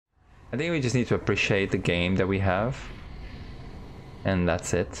I think we just need to appreciate the game that we have. And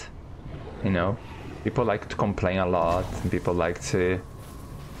that's it. You know? People like to complain a lot, and people like to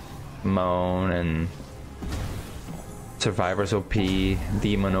moan, and Survivor's OP,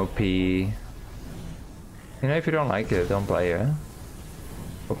 Demon OP. You know, if you don't like it, don't play it.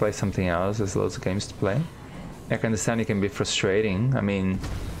 Go play something else, there's loads of games to play. I can understand it can be frustrating. I mean,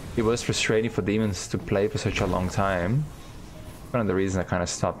 it was frustrating for Demons to play for such a long time. One of the reasons I kind of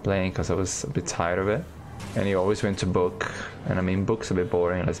stopped playing, because I was a bit tired of it. And you always went to book, and I mean, book's a bit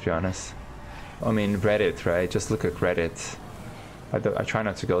boring, let's be honest. I mean, Reddit, right? Just look at Reddit. I try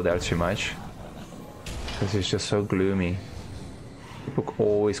not to go there too much, because it's just so gloomy. People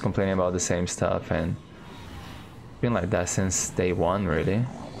always complaining about the same stuff, and it's been like that since day one, really.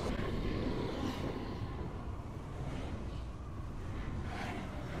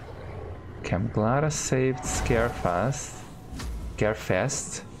 Okay, I'm glad I saved Scarefast.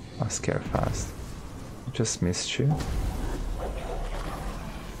 Scarefest? Oh, Scarefast. I just missed you.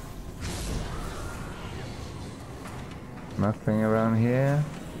 Nothing around here.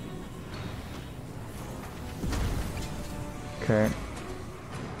 Okay.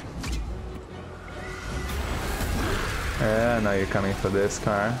 Yeah, now you're coming for this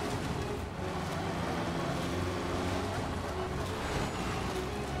car.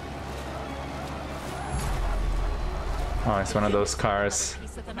 Oh, it's one of those cars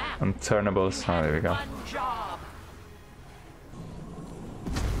on turnables. Oh, there we go.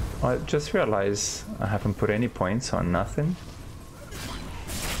 I just realized I haven't put any points on nothing.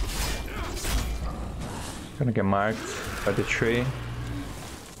 Gonna get marked by the tree.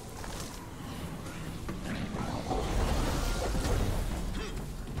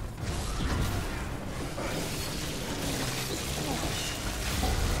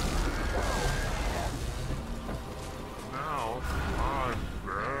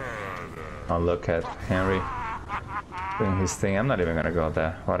 Oh, look at Henry doing his thing. I'm not even gonna go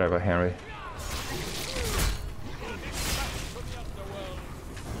there. Whatever, Henry.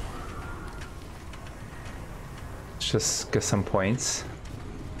 Let's just get some points.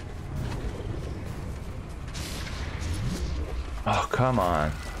 Oh, come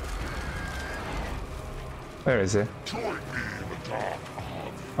on. Where is it?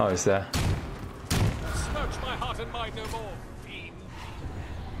 Oh, it's there. Search my heart and mind no more.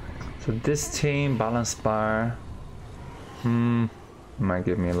 So this team, balance bar, might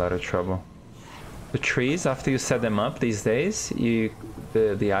give me a lot of trouble. The trees, after you set them up these days,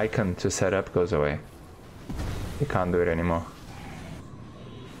 the icon to set up goes away. You can't do it anymore.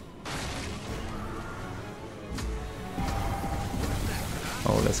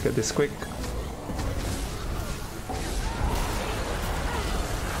 Oh, let's get this quick.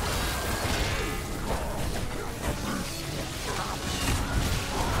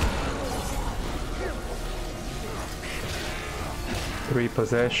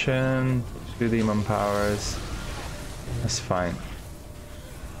 Possession, 2 demon powers. That's fine.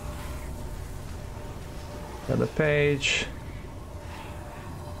 Got the page.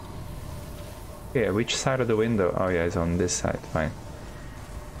 Yeah, which side of the window? Oh yeah, it's on this side. Fine.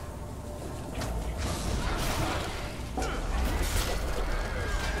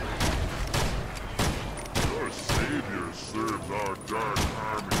 Your savior serves our dark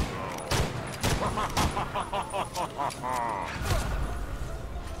army now.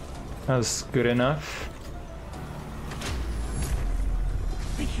 That was good enough.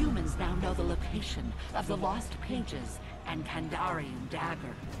 The humans now know the location of the lost pages and Kandarian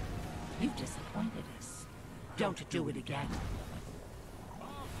dagger. You've disappointed us. Don't do it again.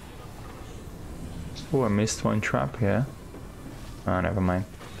 Oh, I missed one trap here. Oh, never mind.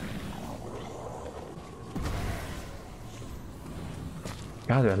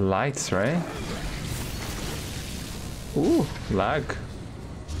 God, the lights, right? Ooh, lag.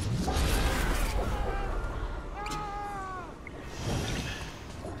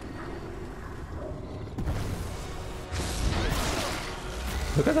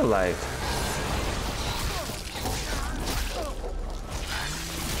 Look at the light.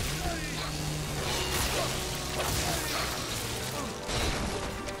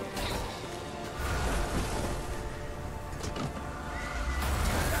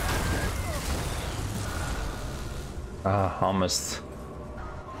 Ah, almost.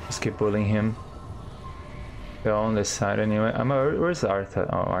 Just keep bullying him. They're on this side anyway. Where's Arthur?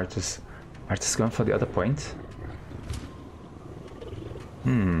 Oh, Arthur's going for the other point.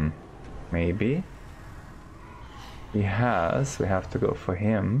 Maybe. He has. We have to go for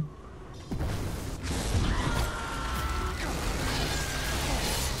him.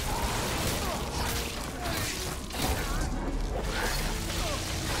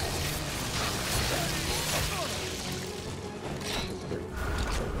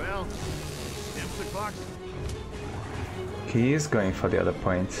 one. He is going for the other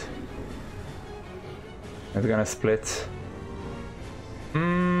point. Are we gonna split?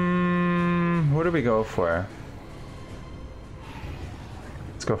 What do we go for?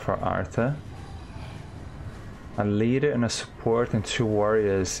 Let's go for Arthur. A leader and a support and 2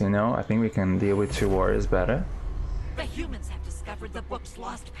 warriors, you know? I think we can deal with 2 warriors better. The humans have discovered the book's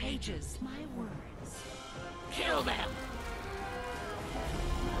lost pages. My words. Kill them!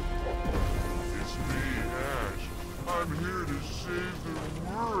 It's me, Ash. I'm here to save the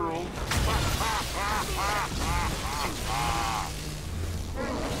world.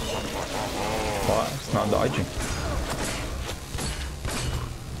 What? It's not dodging.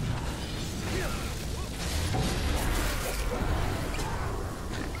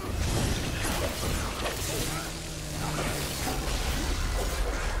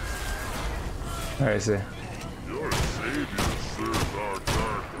 Where is he? Your savior serves our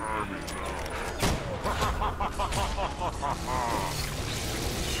dark army now.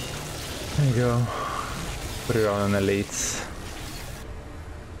 There you go. Put it on elites.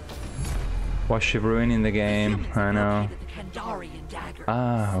 Was she ruining the game? I know.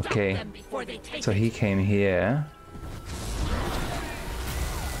 Ah, okay. So he came here.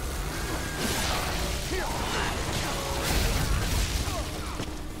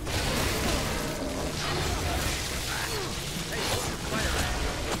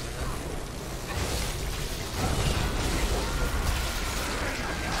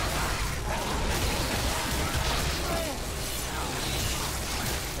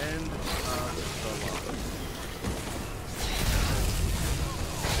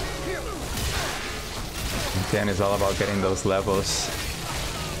 Then it's all about getting those levels.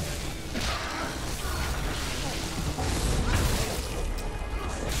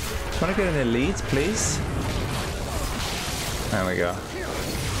 Wanna get an elite, please? There we go.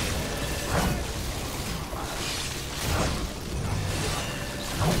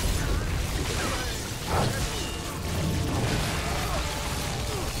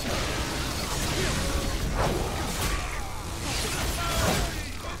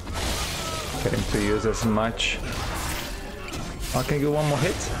 Get him to use as much. Oh, can I get one more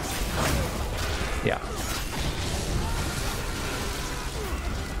hit? Yeah.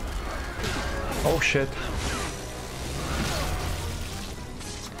 Oh shit.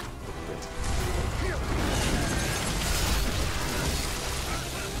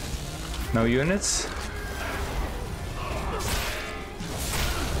 No units?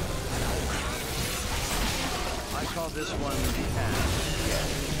 I call this one the ass.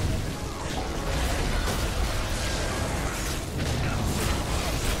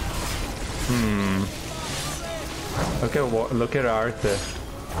 Look at Arthur.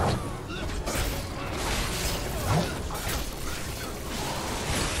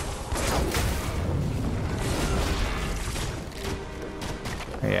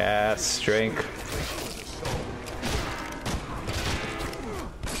 Yes, drink.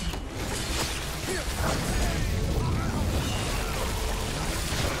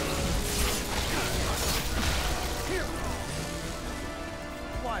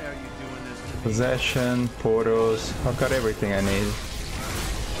 Why are you doing this to me? Possession, portals. I've got everything I need.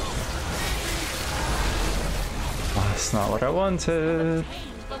 Oh, that's not what I wanted.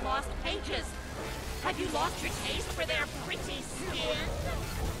 The lost pages. Have you lost your taste for their pretty skin?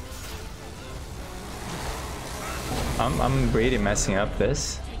 I'm really messing up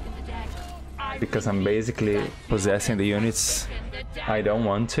this because I'm basically possessing the units I don't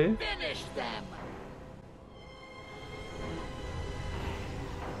want to. Finish them.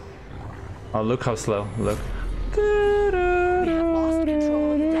 Oh, look how slow. Look. We have lost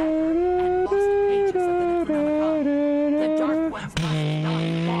control of the dagger and lost the pages of the Necronomicon. The Dark Ones must not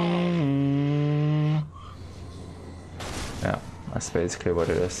fall. Yeah, that's basically what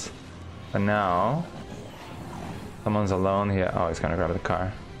it is. But now, someone's alone here. Oh, he's gonna grab the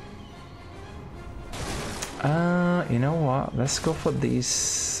car. You know what? Let's go for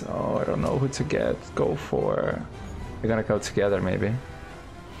these. Oh, I don't know who to get. Go for. They're gonna go together, maybe.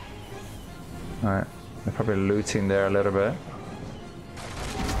 Alright, they're probably looting there a little bit.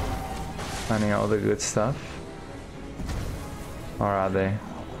 Finding all the good stuff. Or are they?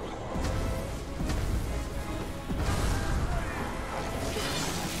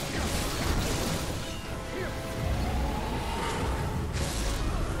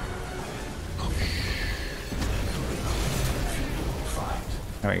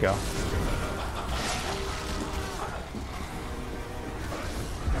 There we go.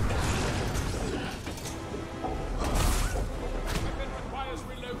 Requires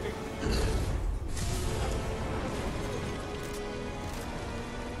reloading.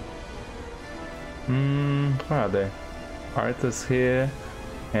 Where are they? Arthur's here.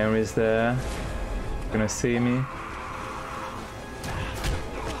 Henry's there. Gonna see me.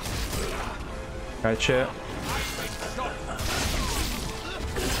 Gotcha.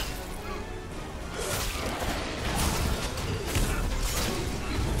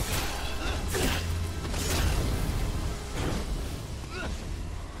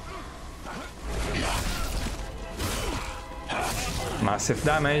 Massive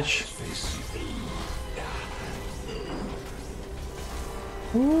damage.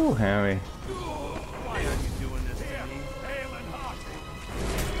 Ooh, Henry. Why are you doing this to me? Hale and hearty.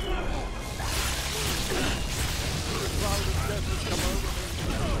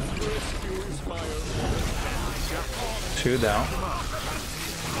 2 down.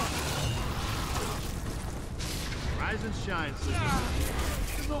 Rise and shine, sister.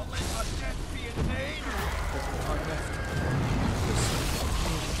 Do not let my death be in vain.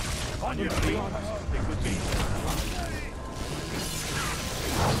 On your feet. It would be.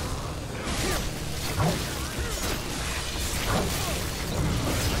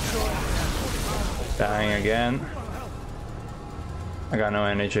 Dying again. I got no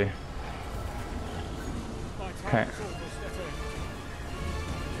energy. Okay.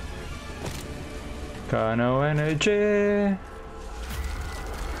 Got no energy.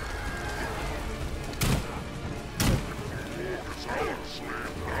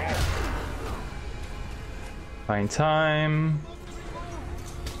 Fine time.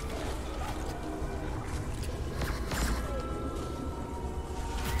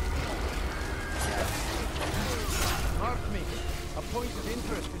 Mark me. A point of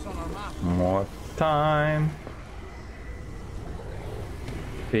interest is on our map. More time.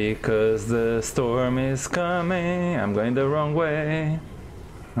 Because the storm is coming. I'm going the wrong way.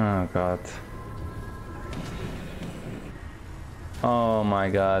 Oh god. Oh my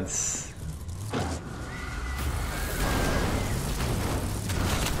god.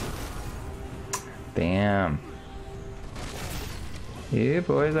 Damn. You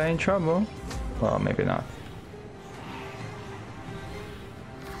boys are in trouble. Well, maybe not.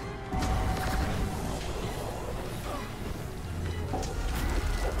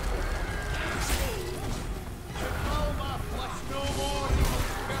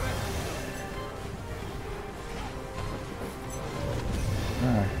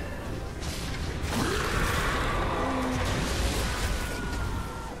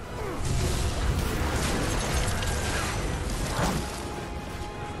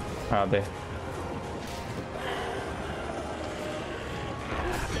 Are they?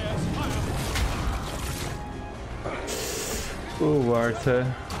 Ooh,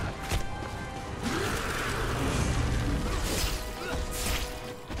 Arthur.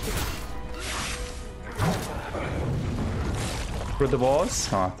 Through the walls?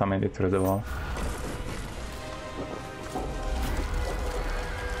 Oh, I made it through the wall.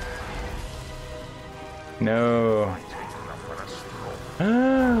 No.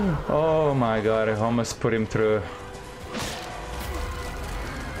 Oh my god, I almost put him through.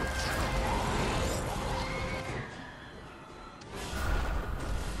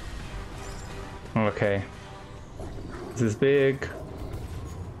 Okay. This is big.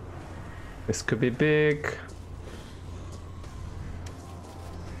 This could be big.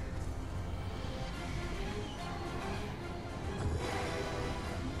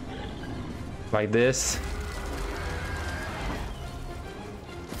 Like this.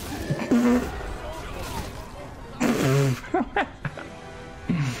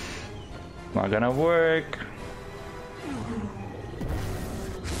 Not gonna work.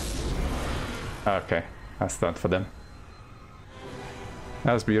 Okay, that's not for them.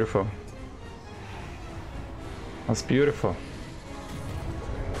 That was beautiful. That's beautiful.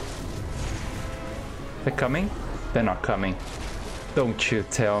 They're coming? They're not coming. Don't you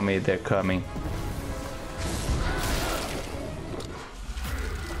tell me they're coming.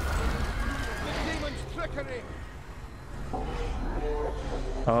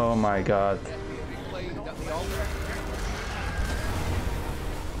 Oh my god.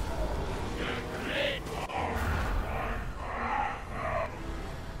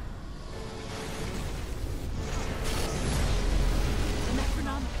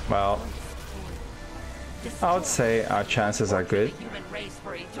 Well, I would say our chances are good. Human race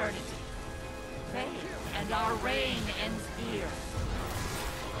for eternity. They and our reign ends here.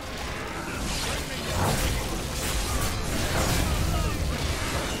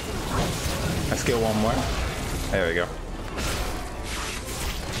 Let's get one more. There we go.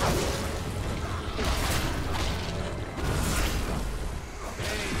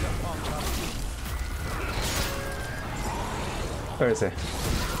 Where is he?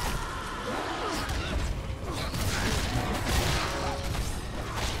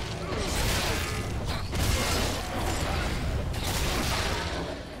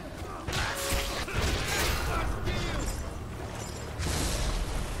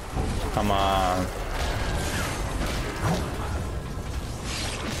 Come on.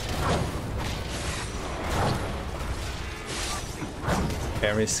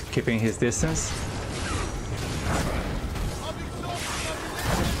 Ares keeping his distance.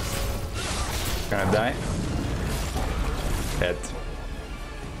 Gonna die. Dead.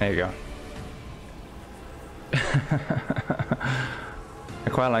 There you go. I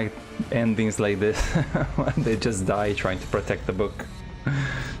quite like endings like this when they just die trying to protect the book.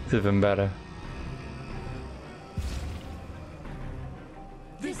 It's even better.